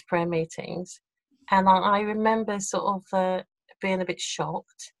 ladies' prayer meetings, and I remember sort of being a bit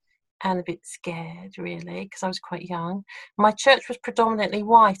shocked and a bit scared, really, because I was quite young. My church was predominantly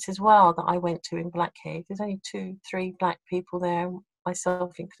white as well, that I went to in Blackheath. There's only 2-3 black people there,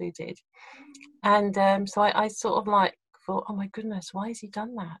 myself included. And so I sort of thought, oh my goodness, why has he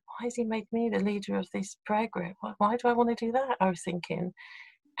done that? Why has he made me the leader of this prayer group? Why do I want to do that? I was thinking.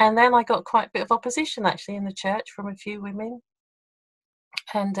 And then I got quite a bit of opposition actually in the church from a few women.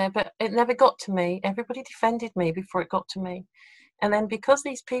 And but it never got to me. Everybody defended me before it got to me. And then because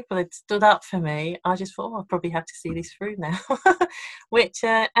these people had stood up for me, I just thought, I'll probably have to see this through now.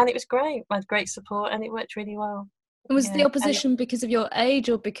 And it was great. I had great support, and it worked really well. Was the opposition because of your age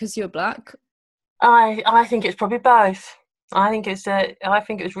or because you're black? I think it's probably both. I think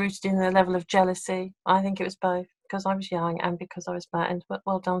it was rooted in a level of jealousy. I think it was both, because I was young and because I was black. And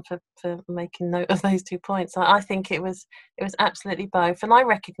well done for making note of those 2 points. I think it was absolutely both, and I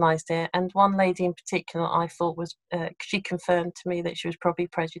recognised it. And one lady in particular, I thought was she confirmed to me that she was probably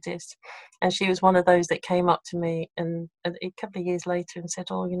prejudiced, and she was one of those that came up to me and a couple of years later and said,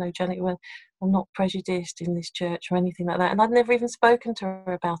 "Oh, Janet, I'm not prejudiced in this church or anything like that." And I'd never even spoken to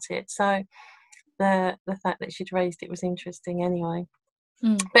her about it. So the fact that she'd raised it was interesting anyway.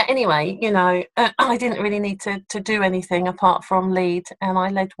 But anyway, I didn't really need to do anything apart from lead, and I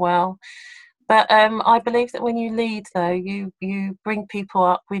led well. But I believe that when you lead, though, you bring people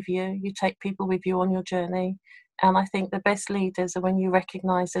up with you, you take people with you on your journey. And I think the best leaders are when you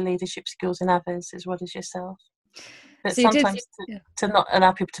recognise the leadership skills in others as well as yourself. But so sometimes to not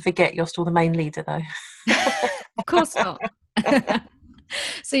allow people to forget you're still the main leader, though. Of course not.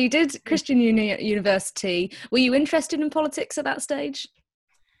 So you did Christian University. Were you interested in politics at that stage?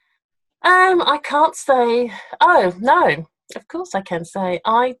 I can't say. Oh no, of course I can say.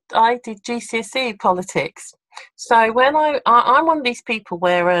 I did GCSE politics. So when I'm one of these people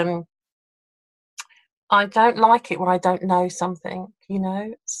where I don't like it when I don't know something,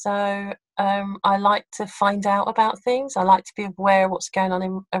 So I like to find out about things. I like to be aware of what's going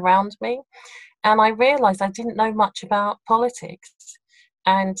on around me. And I realised I didn't know much about politics.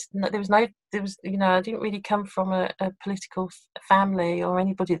 And I didn't really come from a political family or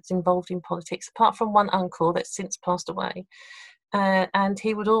anybody that's involved in politics, apart from one uncle that's since passed away. And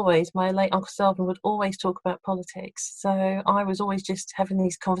he would always, my late Uncle Selvin would always talk about politics. So I was always just having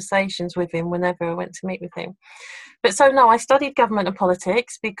these conversations with him whenever I went to meet with him. But so no, I studied government and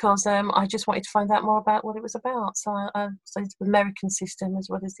politics because I just wanted to find out more about what it was about. So I studied the American system as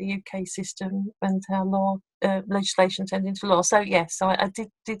well as the UK system and how legislation turned into law. So yes, so I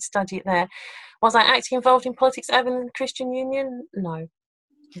did study it there. Was I actually involved in politics other than the Christian Union? No.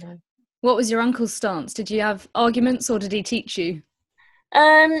 What was your uncle's stance? Did you have arguments, or did he teach you?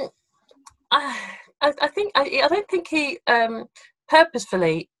 I don't think he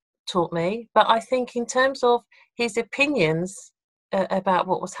purposefully taught me, but I think in terms of his opinions about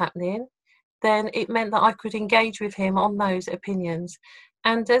what was happening, then it meant that I could engage with him on those opinions.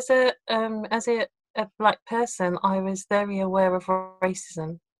 And as a black person, I was very aware of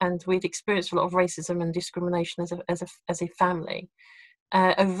racism. and we'd experienced a lot of racism and discrimination as a family,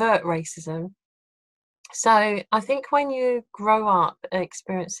 overt racism. So I think when you grow up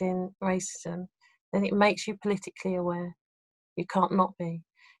experiencing racism, then it makes you politically aware. You can't not be.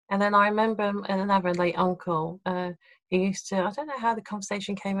 And then I remember another late uncle, he used to, I don't know how the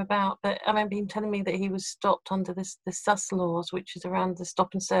conversation came about, but I remember him telling me that he was stopped under the SUS laws, which is around the stop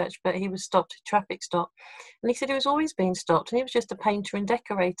and search, but he was stopped at traffic stop. And he said he was always being stopped, and he was just a painter and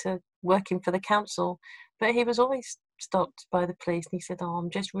decorator working for the council, but he was always stopped by the police. And he said, oh, I'm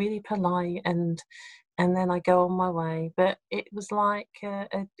just really polite, and then I go on my way. But it was like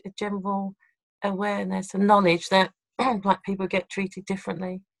a general awareness and knowledge that black people get treated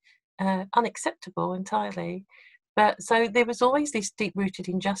differently, unacceptable entirely. But so there was always this deep-rooted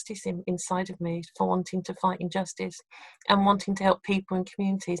injustice inside of me for wanting to fight injustice and wanting to help people in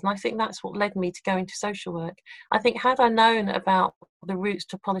communities. And I think that's what led me to go into social work. I think had I known about the routes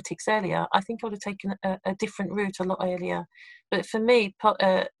to politics earlier, I think I would have taken a different route a lot earlier. But for me,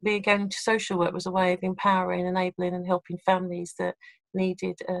 going into social work was a way of empowering, enabling and helping families that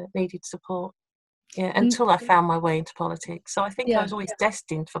needed support. Yeah, until I found my way into politics. So I think I was always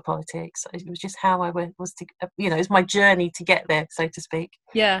destined for politics. It was just how I was to, it's my journey to get there, so to speak.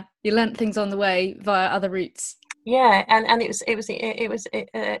 Yeah, you learnt things on the way via other routes. Yeah, and it was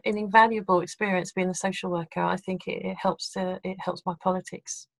an invaluable experience being a social worker. I think it helps my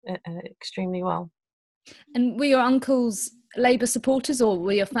politics extremely well. And were your uncles Labour supporters, or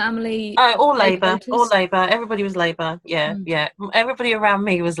were your family? All Labour. Everybody was Labour. Yeah. Everybody around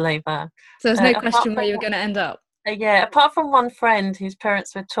me was Labour. So there's no question where you were going to end up. Apart from one friend whose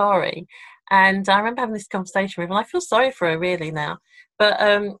parents were Tory, and I remember having this conversation with her, and I feel sorry for her really now. But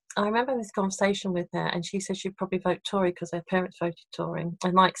I remember having this conversation with her, and she said she'd probably vote Tory because her parents voted Tory.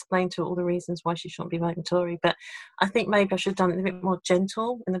 And I explained to her all the reasons why she shouldn't be voting Tory. But I think maybe I should have done it a bit more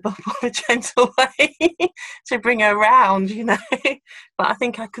gentle, in a more gentle way, to bring her around, But I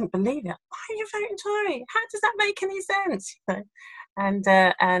think I couldn't believe it. Why are you voting Tory? How does that make any sense? And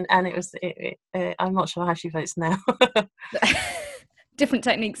it was. I'm not sure how she votes now. Different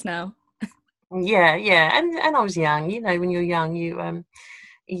techniques now. Yeah, and I was young. When you're young,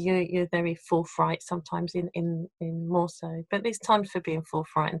 you're very forthright sometimes in more so. But there's times for being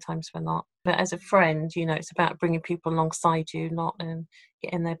forthright and times for not. But as a friend, it's about bringing people alongside you, not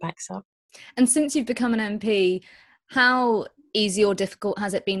getting their backs up. And since you've become an MP, how easy or difficult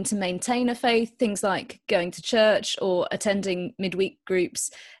has it been to maintain a faith? Things like going to church or attending midweek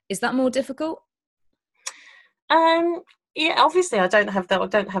groups. Is that more difficult? Yeah, obviously I don't have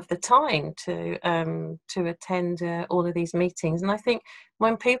the time to attend all of these meetings. And I think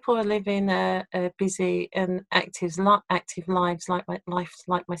when people are living a busy and active lives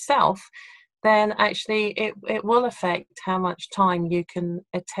like myself, then actually it will affect how much time you can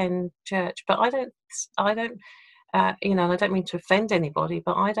attend church. But I don't and I don't mean to offend anybody,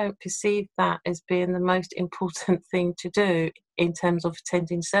 but I don't perceive that as being the most important thing to do in terms of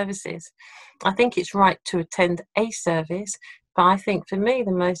attending services. I think it's right to attend a service, but I think for me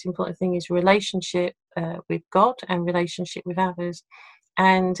the most important thing is relationship with God and relationship with others.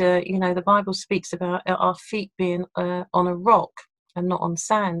 And the Bible speaks about our feet being on a rock and not on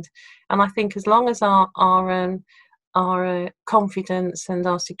sand. And I think as long as our confidence and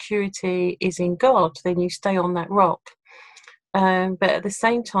our security is in God, then you stay on that rock. But at the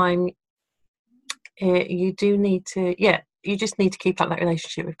same time, you do need to, you just need to keep up that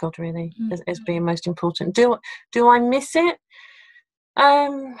relationship with God, really, as being most important. Do I miss it?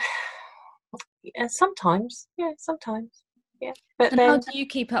 Sometimes. But and then, how do you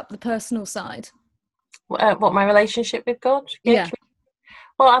keep up the personal side? What, my relationship with God? Yeah.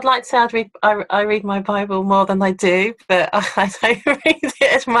 Well, I'd like to say I read my Bible more than I do, but I don't read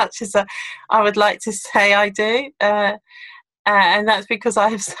it as much as I would like to say I do, and that's because I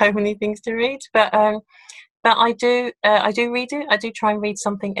have so many things to read. But I do read it. I do try and read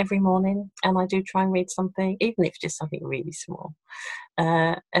something every morning, and I do try and read something, even if it's just something really small,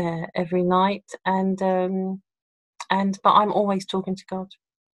 every night. But I'm always talking to God.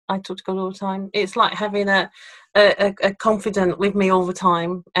 I talk to God all the time. It's like having a confidant with me all the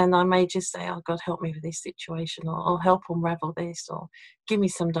time, and I may just say, "Oh God, help me with this situation," or help unravel this, or give me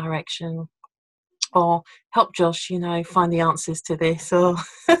some direction, or help Josh, find the answers to this, or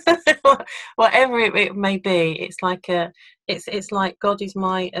whatever it may be. It's like it's like God is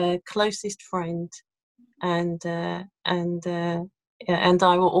my closest friend, and I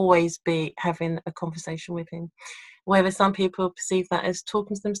will always be having a conversation with him. Whether some people perceive that as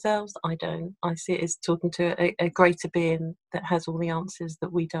talking to themselves, I don't. I see it as talking to a greater being that has all the answers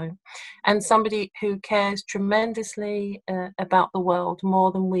that we don't. And somebody who cares tremendously about the world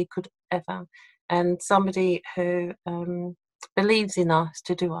more than we could ever. And somebody who believes in us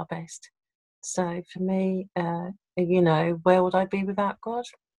to do our best. So for me, where would I be without God?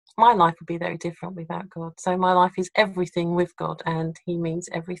 My life would be very different without God. So my life is everything with God, and He means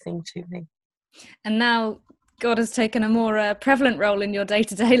everything to me. And now God has taken a more prevalent role in your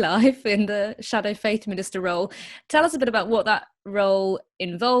day-to-day life in the Shadow Faith Minister role. Tell us a bit about what that role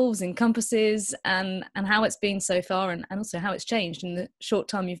involves, encompasses, and how it's been so far, and also how it's changed in the short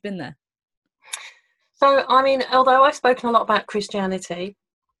time you've been there. So, I mean, although I've spoken a lot about Christianity,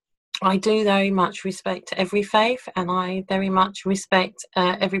 I do very much respect every faith, and I very much respect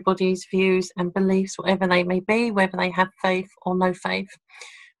everybody's views and beliefs, whatever they may be, whether they have faith or no faith.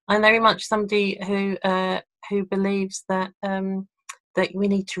 I'm very much somebody who believes that that we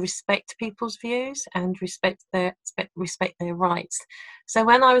need to respect people's views and respect their rights. So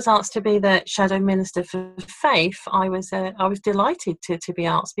when I was asked to be the Shadow Minister for Faith, I was delighted to be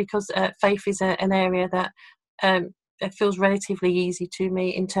asked, because faith is an area that it feels relatively easy to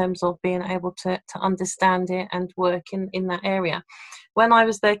me in terms of being able to understand it and work in that area. When I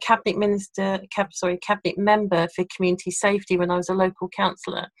was the cabinet member for community safety, when I was a local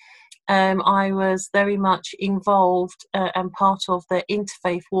councillor, I was very much involved and part of the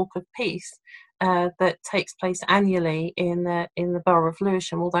Interfaith Walk of Peace that takes place annually in the borough of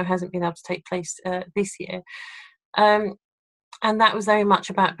Lewisham, although it hasn't been able to take place this year. And that was very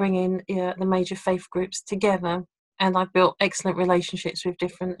much about bringing the major faith groups together. And I've built excellent relationships with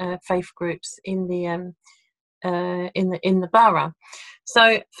different faith groups in the borough.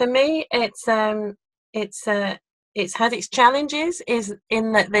 So for me, it's had its challenges, is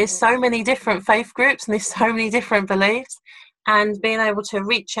in that there's so many different faith groups and there's so many different beliefs, and being able to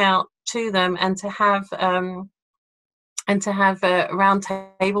reach out to them and to have round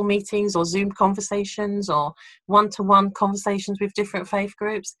table meetings or Zoom conversations or one-to-one conversations with different faith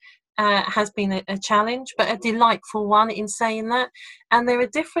groups has been a challenge, but a delightful one in saying that. And there are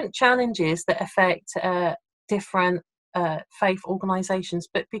different challenges that affect different faith organisations,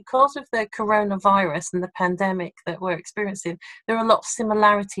 but because of the coronavirus and the pandemic that we're experiencing, there are a lot of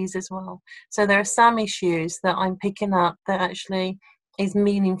similarities as well. So there are some issues that I'm picking up that actually is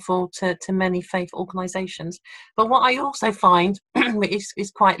meaningful to many faith organisations. But what I also find, which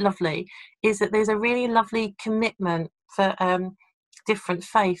is quite lovely, is that there's a really lovely commitment for different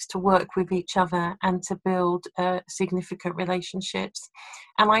faiths to work with each other and to build significant relationships.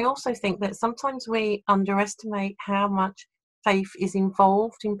 And I also think that sometimes we underestimate how much faith is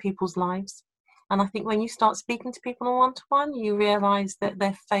involved in people's lives. And I think when you start speaking to people on one-to-one, you realise that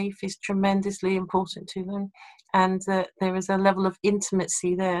their faith is tremendously important to them, and that there is a level of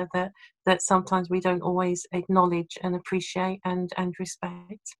intimacy there that sometimes we don't always acknowledge and appreciate and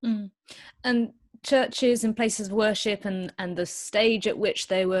respect. And churches and places of worship and the stage at which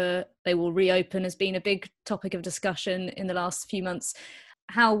they will reopen has been a big topic of discussion in the last few months.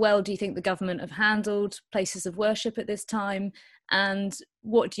 How well do you think the government have handled places of worship at this time, and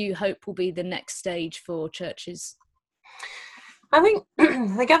what do you hope will be the next stage for churches? I think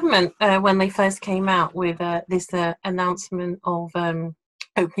the government, when they first came out with this announcement of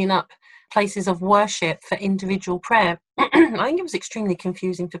opening up places of worship for individual prayer, I think it was extremely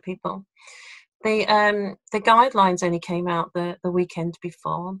confusing for people. The guidelines only came out the weekend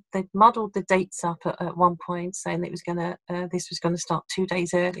before. They'd muddled the dates up at one point, saying that this was going to start 2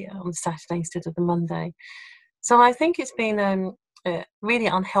 days earlier on the Saturday instead of the Monday. So I think it's been really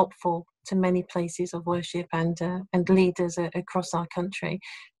unhelpful to many places of worship and leaders across our country,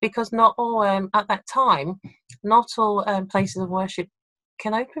 because not all at that time, not all places of worship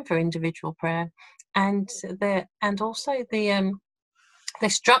can open for individual prayer, and also the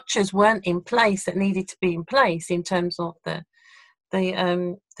structures weren't in place that needed to be in place in terms of the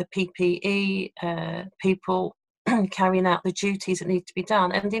PPE, people carrying out the duties that need to be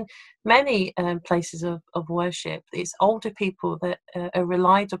done. And in many places of worship, it's older people that are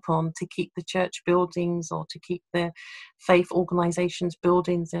relied upon to keep the church buildings or to keep the faith organisations'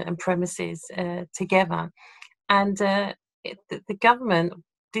 buildings and premises together. And the government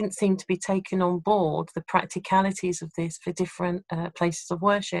didn't seem to be taking on board the practicalities of this for different places of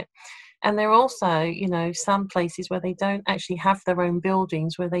worship. And there are also, some places where they don't actually have their own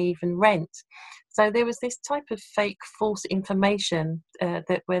buildings, where they even rent. So there was this type of fake false information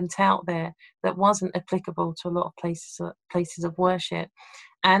that went out there that wasn't applicable to a lot of places of worship.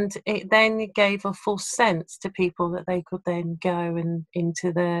 And it then gave a false sense to people that they could then go and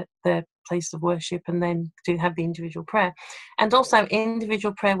into their place of worship and then to have the individual prayer. And also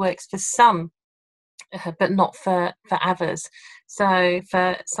individual prayer works for some, but not for others. So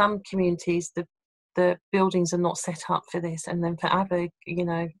for some communities, the buildings are not set up for this, and then for other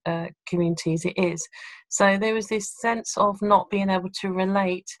communities it is. So there was this sense of not being able to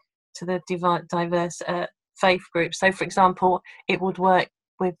relate to the diverse faith groups. So for example, it would work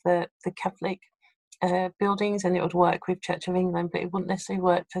with the Catholic buildings, and it would work with Church of England, but it wouldn't necessarily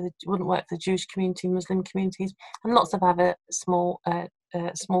work for the Jewish community, Muslim communities, and lots of other small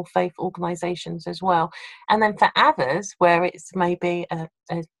faith organisations as well. And then for others, where it's maybe a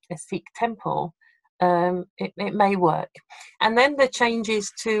Sikh temple, it may work. And then the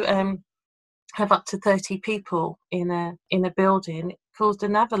changes to have up to 30 people in a building caused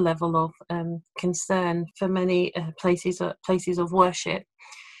another level of concern for many places of worship.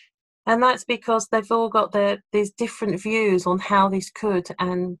 And that's because they've all got these different views on how this could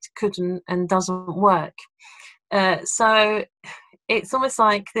and couldn't and doesn't work. So it's almost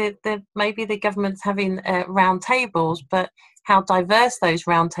like maybe the government's having round tables, but how diverse those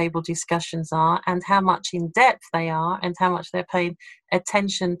round table discussions are and how much in depth they are and how much they're paying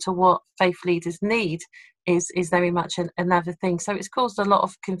attention to what faith leaders need is very much another thing. So it's caused a lot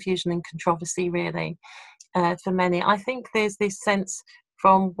of confusion and controversy, really, for many. I think there's this sense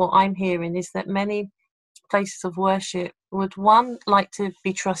from what I'm hearing is that many places of worship would, one, like to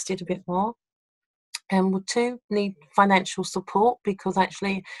be trusted a bit more, and would, two, need financial support, because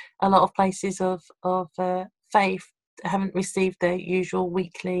actually a lot of places of faith haven't received their usual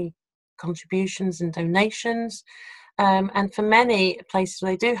weekly contributions and donations. And for many places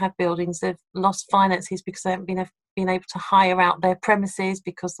where they do have buildings, they've lost finances because they haven't been able to hire out their premises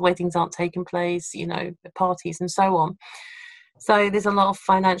because the weddings aren't taking place, parties and so on. So there's a lot of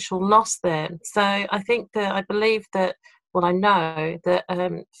financial loss there. So I believe that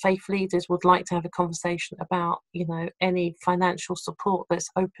faith leaders would like to have a conversation about, any financial support that's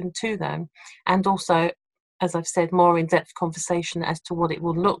open to them, and also, as I've said, more in-depth conversation as to what it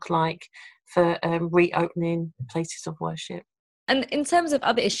will look like for reopening places of worship. And in terms of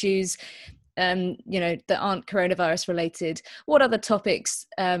other issues, that aren't coronavirus related, what other topics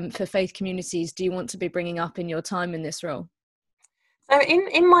for faith communities do you want to be bringing up in your time in this role? So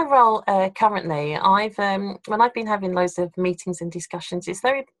in my role currently, I've when I've been having loads of meetings and discussions, it's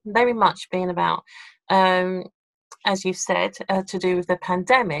very, very much been about, as you've said, to do with the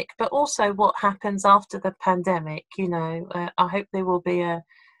pandemic, but also what happens after the pandemic. I hope there will be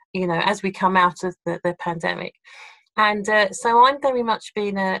as we come out of the pandemic. And so I'm very much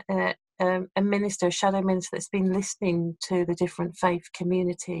been a minister, a shadow minister, that's been listening to the different faith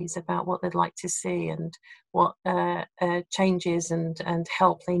communities about what they'd like to see and what changes and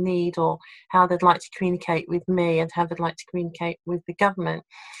help they need, or how they'd like to communicate with me and how they'd like to communicate with the government.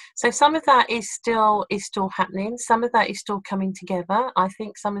 So some of that is still happening. Some of that is still coming together. I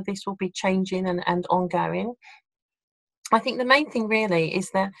think some of this will be changing and ongoing. I think the main thing really is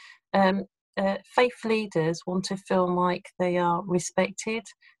that faith leaders want to feel like they are respected,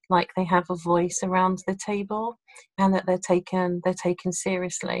 like they have a voice around the table, and that they're taken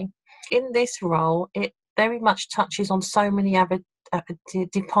seriously. In this role, it very much touches on so many other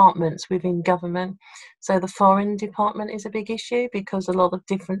departments within government. So the foreign department is a big issue because a lot of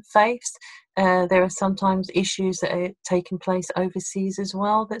different faiths. There are sometimes issues that are taking place overseas as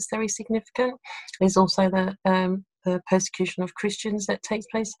well that's very significant. There's also the persecution of Christians that takes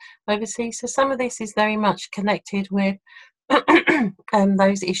place overseas. So some of this is very much connected with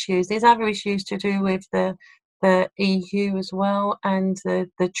those issues. There's other issues to do with the EU as well, and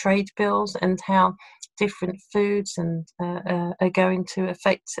the trade bills, and how different foods and are going to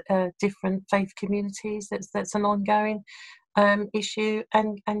affect different faith communities. That's an ongoing issue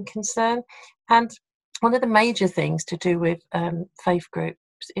and concern. And one of the major things to do with faith groups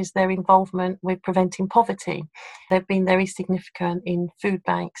is their involvement with preventing poverty. They've been very significant in food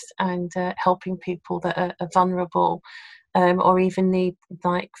banks and helping people that are vulnerable, or even need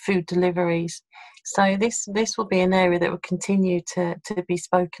like food deliveries. So this will be an area that will continue to be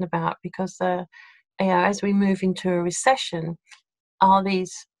spoken about, because as we move into a recession, are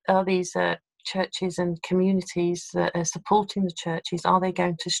these churches and communities that are supporting the churches, are they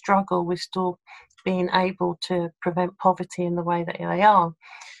going to struggle with still being able to prevent poverty in the way that they are?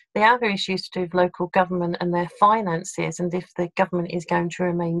 The other issues to do with local government and their finances, and if the government is going to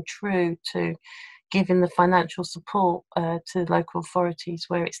remain true to giving the financial support to local authorities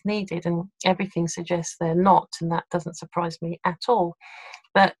where it's needed, and everything suggests they're not, and that doesn't surprise me at all.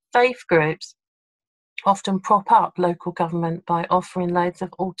 But faith groups often prop up local government by offering loads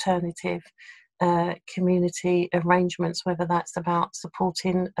of alternative community arrangements, whether that's about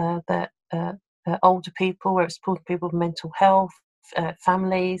supporting the older people, or supporting people with mental health,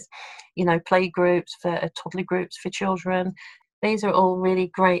 families, play groups for toddler groups for children. These are all really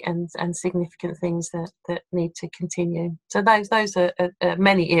great and significant things that need to continue. So those are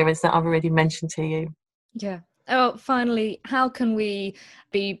many areas that I've already mentioned to you. Yeah. Oh, finally, how can we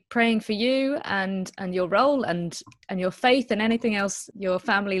be praying for you and your role and your faith and anything else, your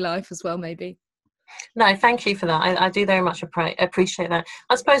family life as well, maybe? No, thank you for that. I do very much appreciate that.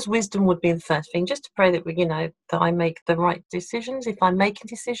 I suppose wisdom would be the first thing, just to pray that that I make the right decisions. If I'm making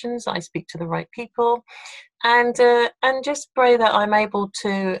decisions, I speak to the right people, and just pray that I'm able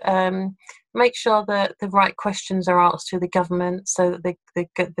to make sure that the right questions are asked to the government, so that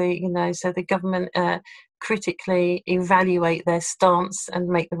the government critically evaluate their stance and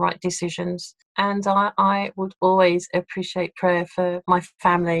make the right decisions. And I would always appreciate prayer for my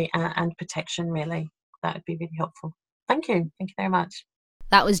family and protection, really. That would be really helpful. Thank you. Thank you very much.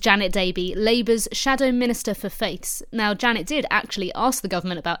 That was Janet Daby, Labour's Shadow Minister for Faiths. Now, Janet did actually ask the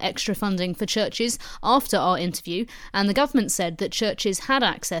government about extra funding for churches after our interview, and the government said that churches had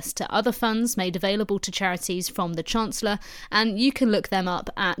access to other funds made available to charities from the Chancellor, and you can look them up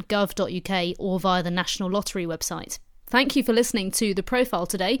at gov.uk or via the National Lottery website. Thank you for listening to The Profile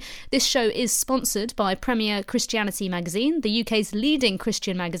today. This show is sponsored by Premier Christianity magazine, the UK's leading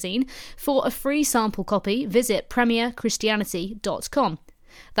Christian magazine. For a free sample copy, visit premierchristianity.com.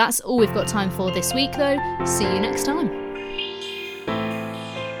 That's all we've got time for this week, though. See you next time.